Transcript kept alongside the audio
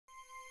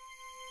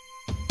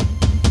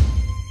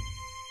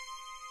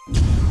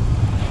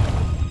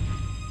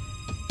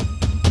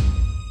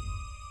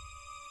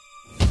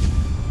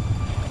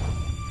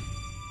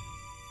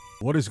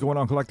What is going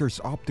on, collectors?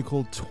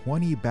 Optical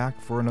 20 back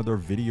for another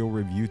video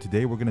review.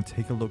 Today we're going to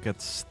take a look at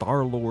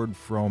Star-Lord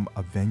from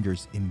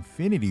Avengers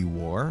Infinity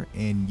War,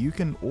 and you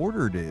can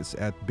order this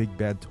at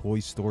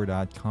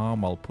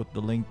bigbadtoystore.com. I'll put the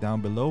link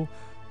down below.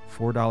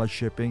 $4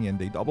 shipping, and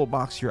they double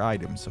box your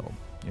item, so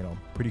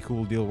pretty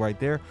cool deal right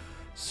there.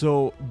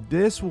 So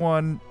this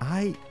one,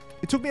 it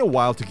took me a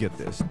while to get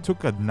this. It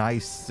took a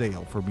nice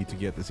sale for me to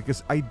get this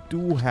because I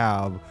do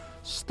have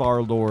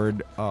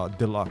Star-Lord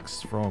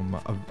Deluxe from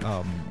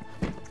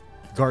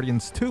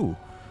Guardians 2,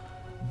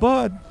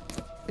 but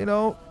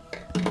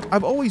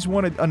I've always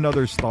wanted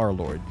another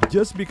Star-Lord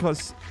just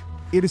because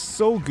it is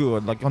so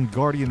good. Like on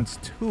Guardians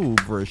 2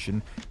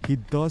 version, he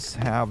does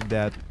have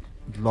that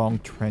long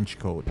trench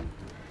coat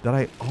that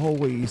I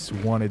always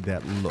wanted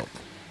that look,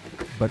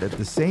 but at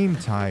the same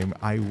time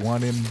I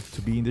want him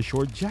to be in the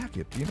short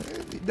jacket.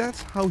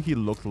 That's how he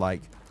looked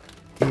like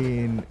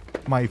in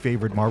my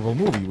favorite Marvel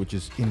movie, which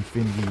is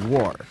Infinity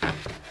War.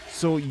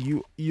 So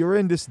you're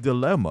in this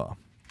dilemma.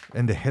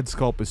 And the head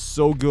sculpt is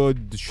so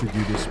good. Should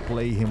you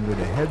display him with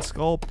a head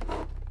sculpt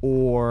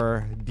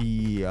or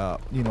the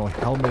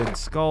helmeted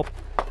sculpt?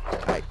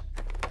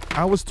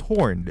 I was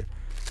torn.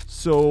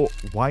 So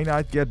why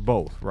not get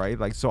both, right?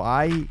 Like, so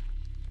I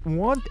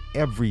want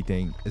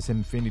everything as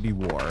Infinity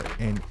War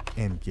and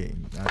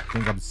Endgame. I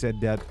think I've said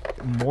that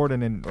more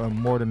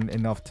than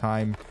enough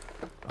time.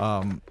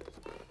 But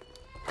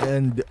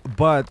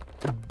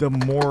the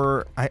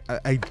more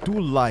I do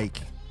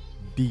like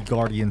the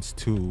Guardians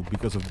 2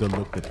 because of the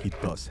look that he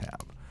does have.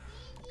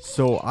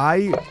 So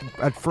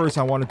at first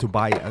I wanted to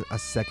buy a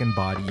second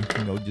body,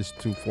 just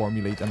to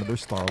formulate another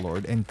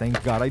Star-Lord, and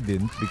thank God I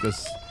didn't,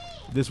 because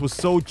this was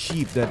so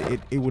cheap that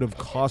it would have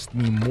cost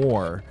me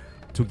more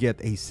to get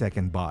a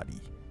second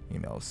body,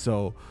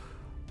 so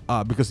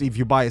because if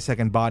you buy a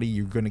second body,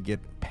 you're gonna get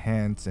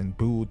pants and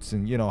boots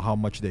and how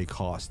much they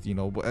cost,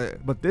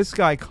 but this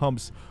guy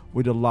comes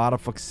with a lot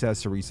of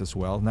accessories as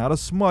well, not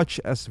as much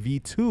as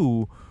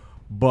V2,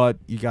 but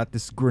you got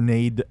this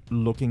grenade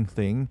looking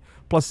thing,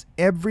 plus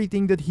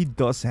everything that he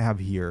does have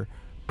here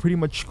pretty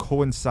much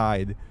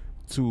coincide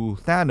to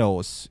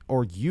Thanos,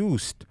 or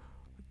used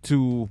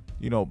to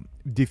not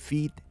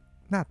defeat,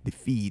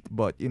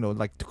 but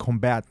like to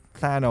combat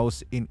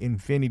Thanos in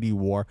Infinity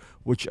War,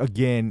 which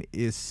again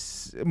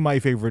is my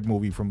favorite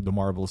movie from the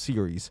Marvel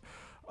series.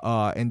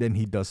 And then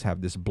he does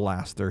have this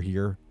blaster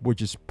here,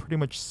 which is pretty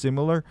much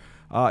similar.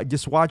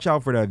 Just watch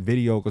out for that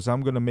video, because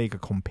I'm gonna make a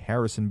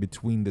comparison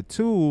between the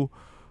two.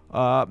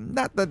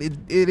 Not that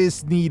it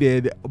is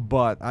needed,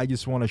 but I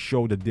just want to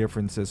show the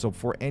differences. So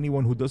for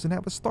anyone who doesn't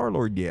have a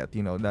Star-Lord yet,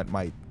 that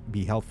might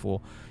be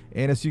helpful.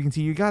 And as you can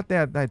see, you got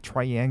that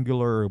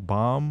triangular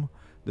bomb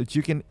that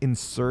you can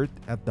insert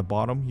at the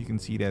bottom. You can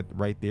see that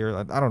right there.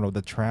 I don't know,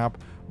 the trap,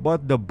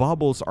 but the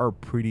bubbles are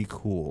pretty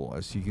cool.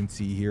 As you can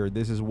see here,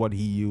 this is what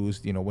he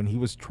used, when he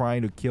was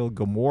trying to kill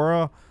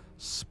Gamora.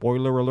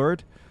 Spoiler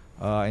alert.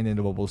 And then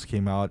the bubbles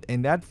came out,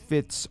 and that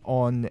fits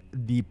on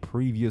the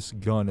previous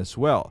gun as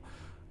well.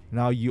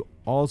 Now you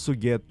also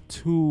get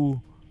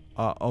two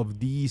of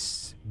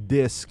these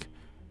discs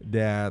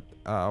that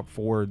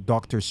for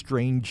Doctor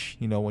Strange,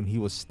 when he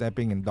was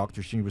stepping and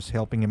Doctor Strange was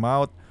helping him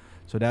out.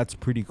 So that's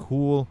pretty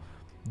cool.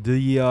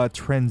 The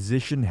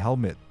transition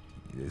helmet,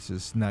 this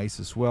is nice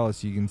as well.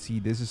 As you can see,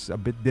 this is a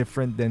bit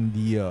different than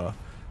the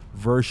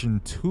version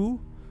 2,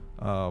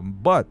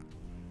 but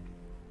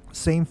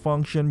same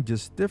function,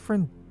 just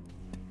different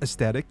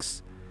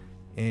aesthetics.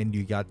 And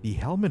you got the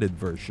helmeted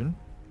version,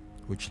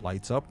 which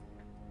lights up.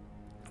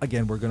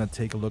 Again, we're gonna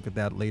take a look at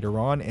that later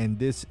on. And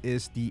this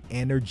is the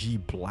energy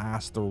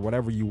blast, or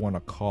whatever you want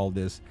to call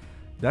this,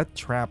 that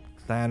trapped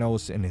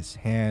Thanos in his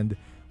hand.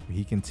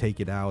 He can take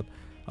it out.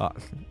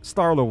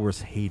 Star-Lord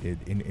was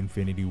hated in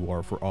Infinity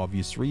War for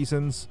obvious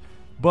reasons,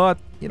 but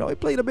it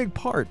played a big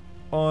part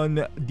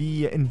on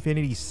the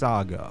Infinity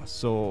Saga,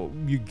 so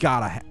you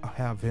gotta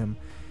have him.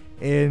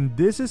 And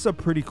this is a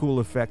pretty cool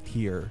effect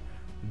here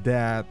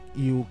that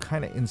you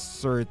kind of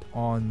insert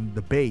on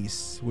the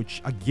base,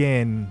 which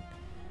again,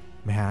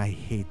 man, I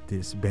hate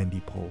this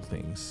bendy pole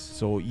things.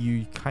 So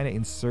you kind of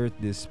insert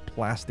this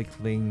plastic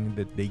thing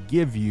that they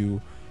give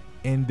you,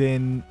 and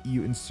then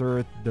you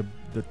insert the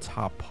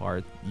top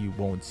part. You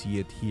won't see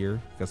it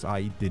here because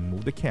I didn't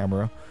move the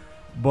camera,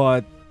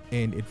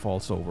 and it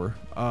falls over.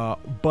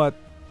 But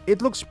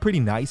it looks pretty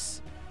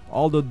nice,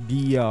 although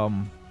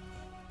the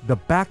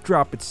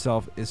backdrop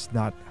itself is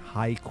not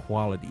high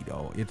quality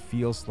though. It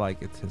feels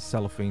like it's a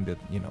cellophane that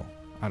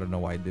I don't know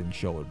why I didn't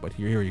show it, but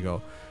here you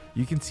go.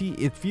 You can see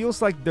it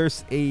feels like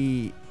there's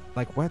a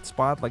wet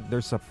spot, like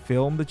there's a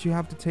film that you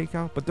have to take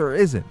out, but there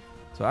isn't.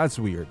 So that's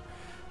weird.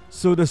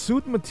 So the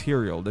suit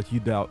material that you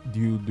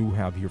do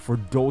have here, for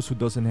those who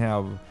doesn't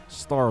have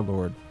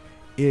Star-Lord,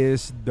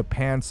 is the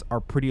pants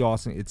are pretty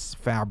awesome. It's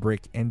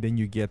fabric, and then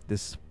you get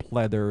this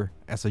pleather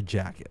as a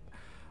jacket.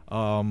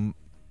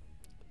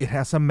 It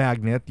has a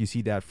magnet. You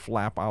see that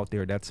flap out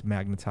there? That's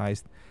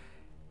magnetized.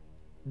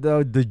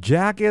 The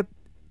jacket,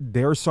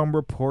 there are some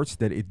reports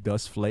that it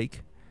does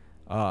flake.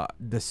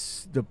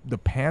 The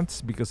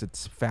pants, because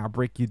it's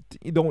fabric, you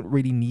don't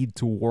really need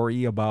to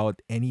worry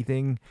about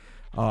anything.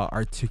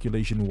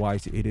 Articulation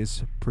wise, it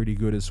is pretty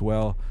good as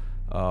well.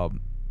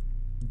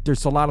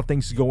 There's a lot of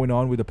things going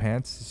on with the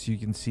pants, as you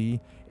can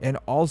see. And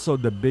also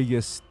the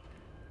biggest,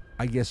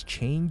 I guess,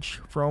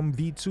 change from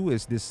V2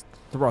 is this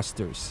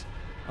thrusters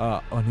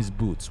on his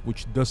boots,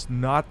 which does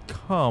not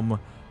come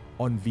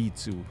on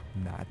V2.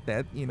 Not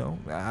that,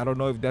 I don't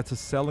know if that's a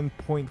selling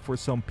point for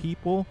some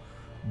people,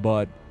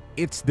 but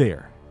it's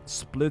there.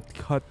 Split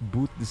cut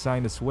boot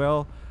design as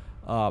well.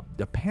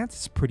 The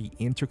pants is pretty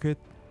intricate.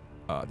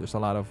 There's a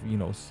lot of,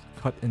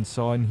 cut and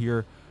sew in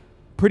here.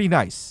 Pretty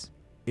nice.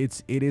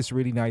 It is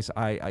really nice.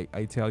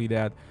 I tell you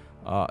that.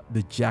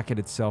 The jacket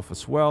itself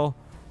as well.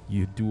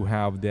 You do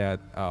have that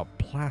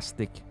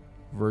plastic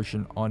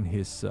version on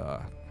his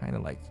kind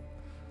of like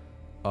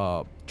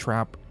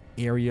trap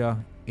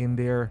area in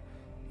there,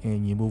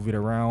 and you move it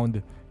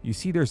around. You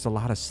see there's a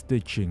lot of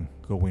stitching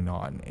going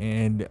on,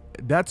 and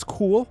that's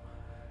cool,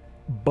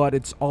 but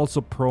it's also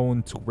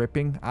prone to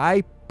ripping.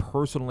 I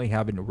personally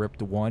haven't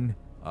ripped one,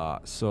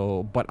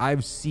 but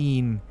I've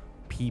seen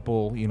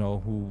people,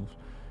 who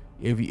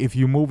if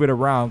you move it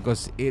around,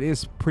 because it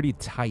is pretty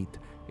tight,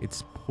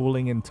 it's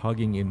pulling and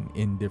tugging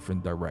in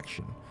different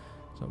direction.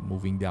 So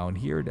moving down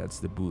here, that's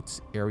the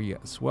boots area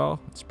as well.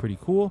 It's pretty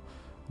cool.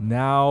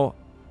 Now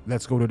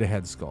let's go to the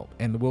head sculpt,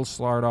 and we'll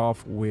start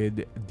off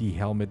with the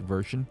helmet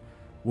version,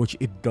 which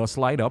it does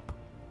light up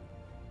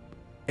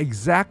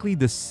exactly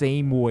the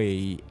same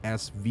way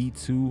as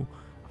V2.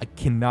 I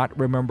cannot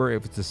remember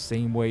if it's the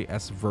same way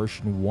as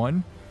version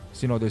 1.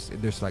 So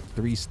there's like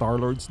 3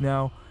 Star-Lords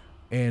now,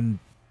 and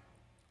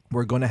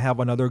we're gonna have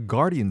another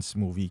Guardians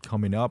movie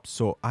coming up,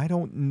 so I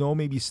don't know,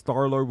 maybe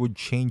Star-Lord would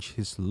change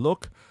his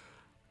look.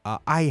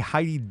 I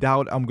highly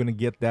doubt I'm gonna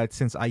get that,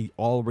 since I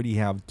already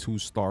have 2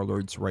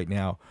 Star-Lords right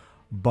now,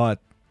 but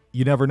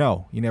you never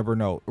know.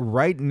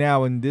 Right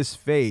now in this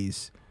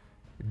phase,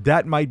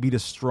 that might be the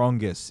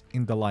strongest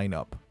in the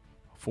lineup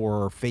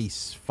for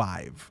phase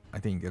 5. I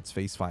think it's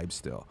phase 5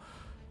 still,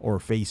 or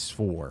phase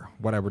 4,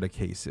 whatever the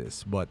case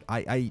is. But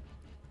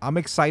I'm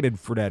excited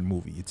for that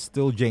movie. It's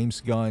still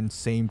James Gunn,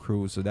 same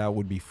crew, so that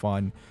would be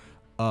fun.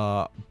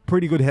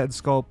 Pretty good head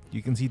sculpt.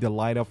 You can see the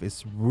light up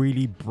is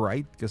really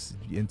bright because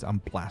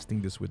I'm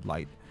blasting this with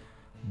light.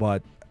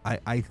 But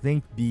I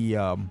think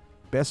the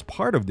best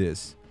part of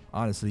this,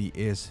 honestly,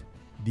 is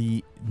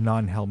the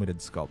non-helmeted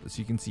sculpt. As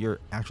you can see,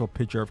 your actual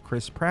picture of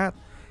Chris Pratt,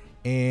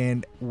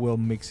 and we'll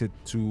mix it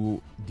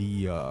to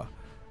the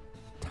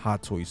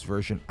Hot Toys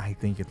version. I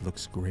think it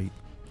looks great.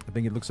 I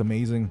think it looks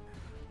amazing.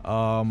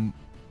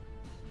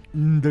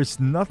 There's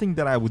nothing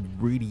that I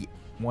would really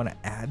want to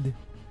add.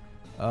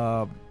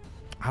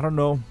 I don't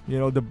know.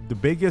 The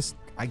biggest,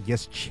 I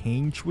guess,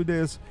 change with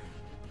this,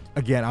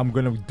 again, I'm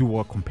gonna do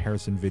a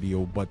comparison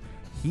video, but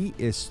he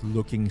is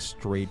looking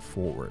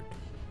straightforward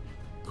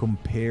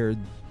compared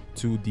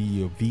to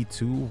the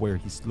V2, where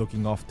he's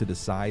looking off to the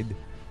side.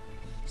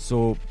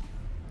 So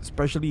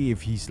especially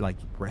if he's like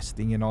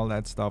resting and all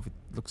that stuff, it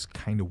looks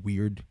kind of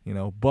weird,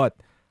 but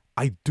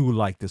I do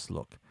like this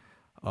look.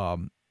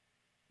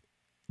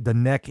 The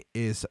neck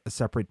is a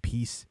separate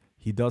piece.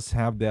 He does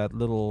have that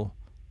little,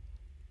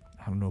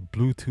 I don't know,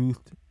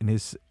 Bluetooth in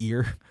his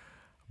ear,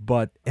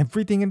 but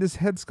everything in this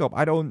head sculpt,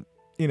 I don't,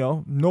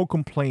 no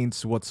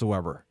complaints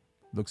whatsoever.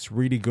 Looks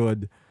really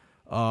good.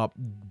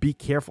 Be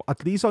careful,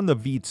 at least on the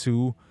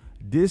V2,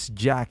 this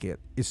jacket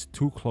is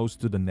too close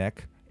to the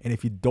neck, and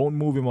if you don't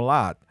move him a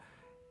lot,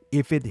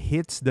 if it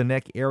hits the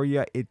neck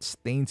area, it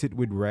stains it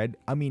with red.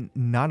 I mean,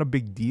 not a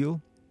big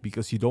deal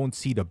because you don't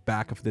see the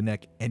back of the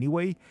neck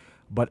anyway,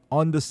 but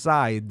on the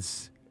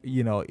sides,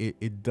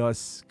 it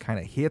does kind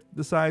of hit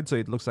the side, so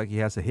it looks like he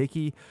has a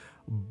hickey.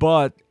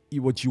 But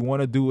what you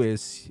want to do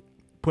is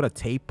put a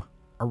tape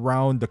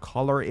around the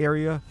collar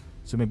area,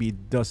 so maybe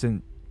it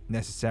doesn't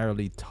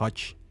necessarily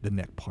touch the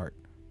neck part,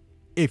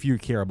 if you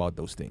care about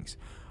those things.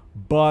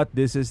 But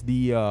this is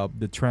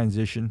the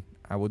transition,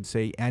 I would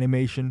say,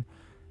 animation.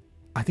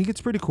 I think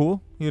it's pretty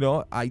cool.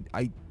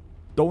 I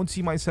don't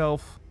see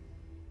myself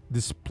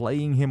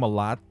displaying him a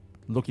lot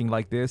looking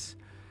like this,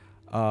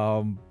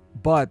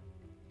 but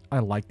I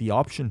like the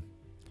option.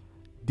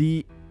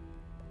 The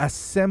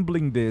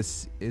assembling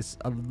this is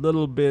a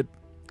little bit,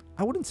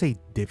 I wouldn't say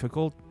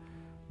difficult,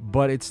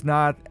 but it's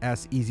not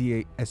as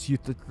easy as you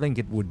think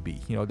it would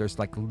be. There's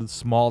like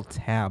small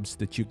tabs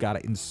that you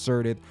gotta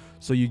insert it,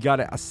 so you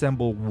gotta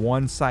assemble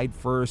one side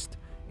first,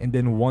 and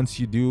then once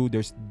you do,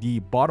 there's the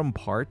bottom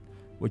part,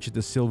 which is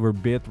the silver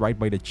bit right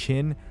by the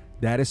chin,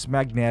 that is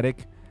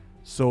magnetic.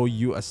 So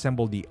you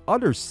assemble the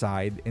other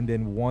side, and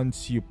then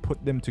once you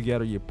put them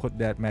together, you put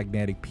that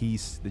magnetic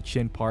piece, the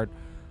chin part,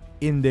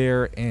 in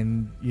there,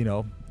 and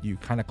you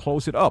kind of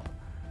close it up,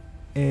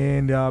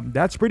 and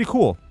that's pretty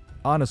cool,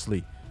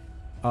 honestly.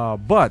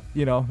 But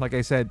like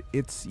I said,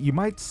 you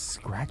might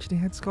scratch the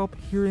head sculpt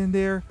here and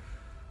there.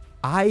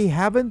 I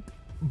haven't,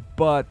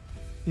 but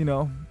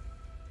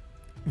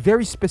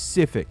very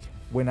specific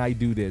when I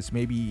do this.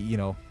 Maybe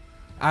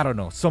I don't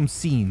know, some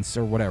scenes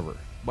or whatever,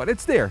 but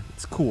it's there.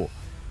 It's cool.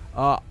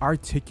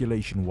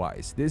 Articulation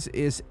wise, this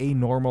is a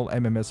normal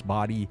MMS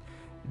body.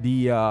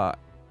 The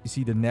you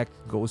see the neck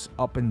goes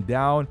up and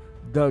down.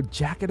 The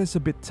jacket is a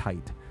bit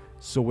tight,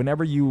 so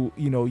whenever you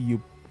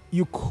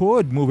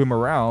could move him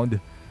around,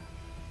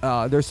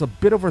 there's a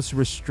bit of a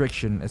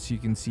restriction, as you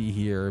can see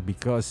here,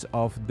 because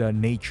of the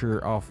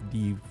nature of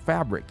the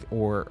fabric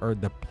or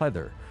the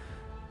pleather.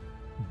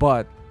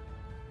 But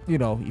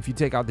if you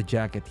take out the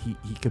jacket,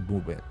 he could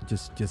move it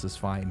just as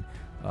fine.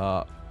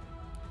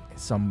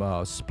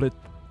 Some split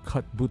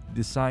cut boot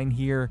design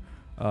here.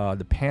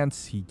 The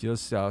pants, he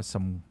just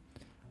some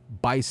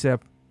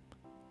bicep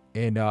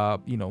and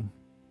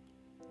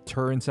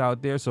turns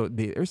out there. So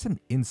there's an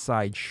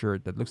inside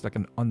shirt that looks like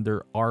an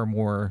Under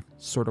Armour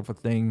sort of a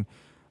thing.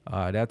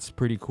 That's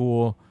pretty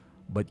cool.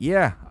 But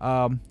yeah,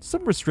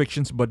 some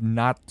restrictions, but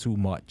not too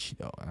much.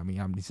 I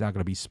mean, he's not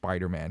gonna be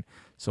Spider-Man.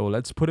 So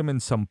let's put him in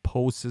some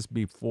poses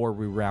before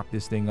we wrap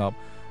this thing up.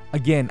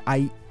 Again,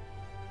 I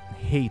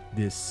hate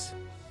this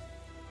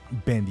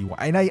bendy one,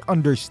 and I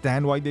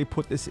understand why they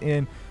put this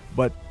in.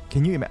 But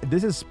can you imagine?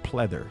 This is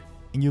pleather,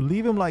 and you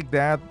leave him like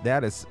that.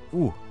 That's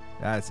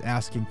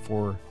asking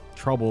for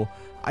trouble.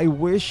 I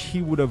wish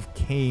he would have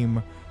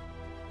came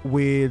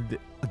with,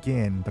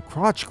 again, the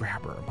crotch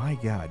grabber. My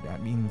God, I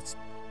mean,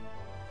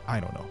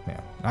 I don't know,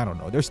 man. I don't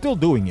know. They're still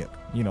doing it,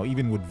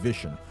 even with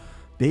Vision.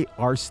 They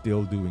are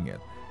still doing it.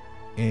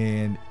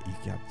 And you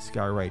got this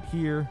guy right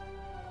here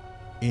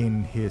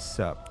in his,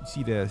 you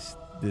see this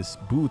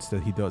boots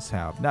that he does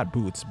have. Not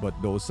boots, but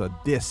those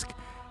disc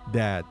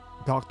that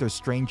Doctor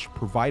Strange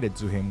provided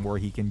to him, where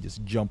he can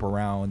just jump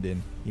around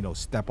and,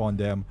 step on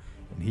them.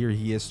 And here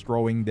he is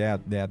throwing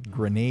that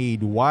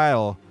grenade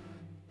while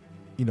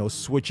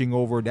switching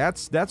over.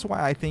 That's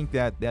why I think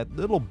that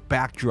little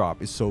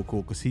backdrop is so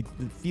cool, because it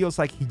feels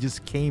like he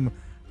just came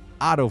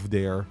out of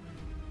there.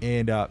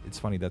 And it's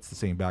funny, that's the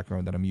same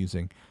background that I'm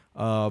using.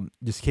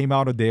 Just came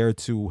out of there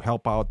to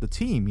help out the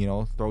team,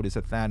 throw this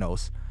at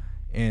Thanos.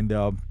 And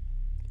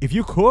if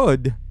you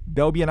could,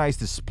 that would be a nice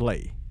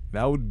display.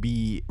 That would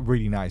be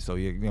really nice. So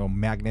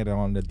magnet it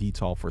on the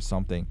detail for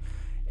something.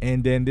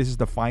 And then this is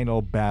the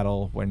final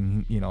battle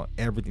when,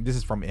 everything. This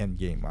is from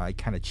Endgame. I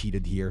kind of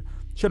cheated here.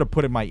 Should have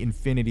put in my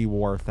Infinity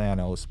War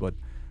Thanos, but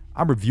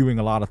I'm reviewing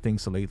a lot of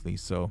things lately,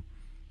 so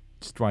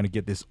just trying to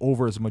get this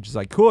over as much as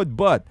I could.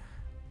 But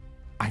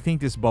I think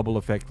this bubble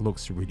effect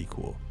looks really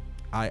cool.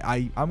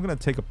 I'm gonna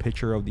take a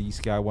picture of these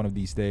guys one of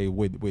these days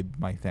with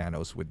my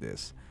Thanos with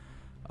this,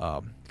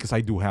 because I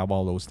do have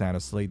all those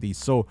Thanos lately.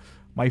 So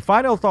my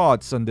final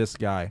thoughts on this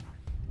guy: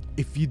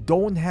 if you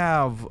don't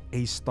have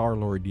a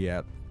Star-Lord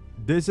yet,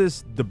 this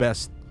is the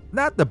best.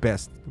 Not the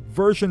best.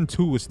 Version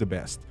 2 is the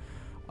best.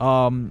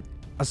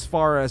 As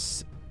far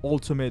as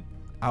Ultimate,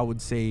 I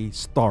would say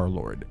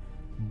Star-Lord.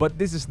 But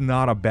this is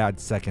not a bad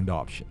second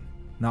option.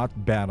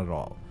 Not bad at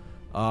all.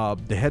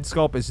 The head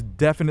sculpt is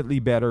definitely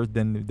better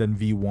than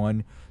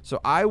V1. So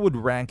I would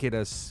rank it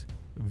as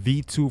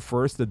V2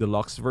 first, the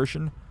deluxe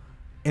version,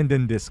 and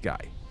then this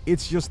guy.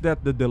 It's just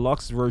that the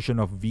deluxe version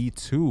of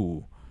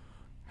V2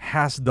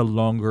 has the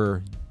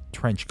longer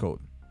trench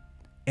coat.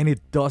 And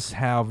it does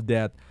have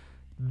that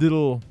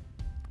little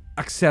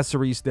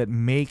accessories that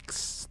makes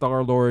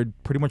Star-Lord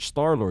pretty much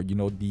Star-Lord.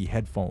 The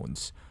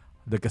headphones,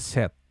 the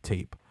cassette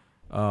tape,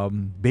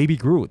 Baby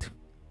Groot,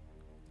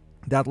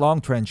 that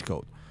long trench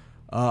coat.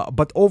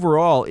 But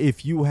overall,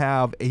 if you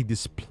have a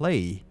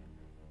display,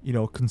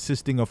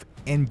 consisting of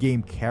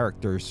Endgame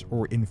characters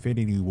or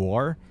Infinity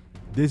War,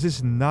 this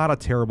is not a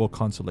terrible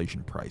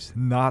consolation price.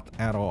 Not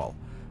at all.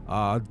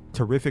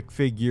 Terrific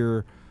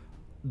figure.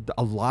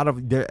 A lot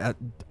of there,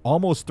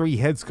 almost 3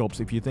 head sculpts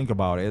if you think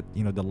about it.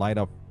 The light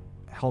up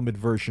helmet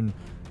version,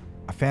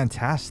 a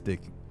fantastic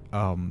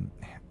unhelmeted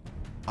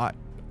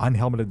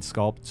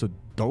sculpt. So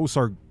those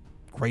are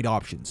great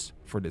options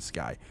for this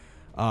guy.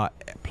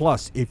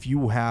 Plus, if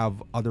you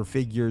have other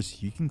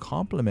figures, you can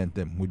complement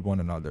them with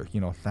one another.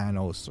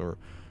 Thanos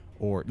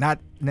or not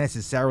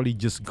necessarily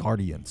just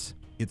Guardians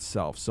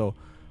itself. So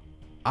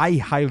I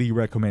highly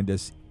recommend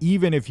this,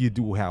 even if you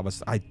do have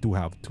I do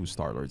have 2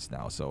 Star-Lords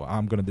now, so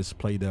I'm gonna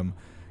display them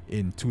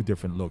in 2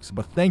 different looks.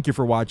 But thank you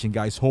for watching,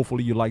 guys.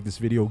 Hopefully you like this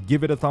video.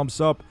 Give it a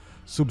thumbs up.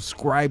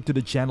 Subscribe to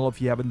the channel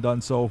if you haven't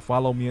done so.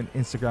 Follow me on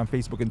Instagram,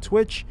 Facebook, and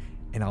Twitch,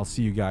 and I'll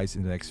see you guys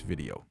in the next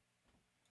video.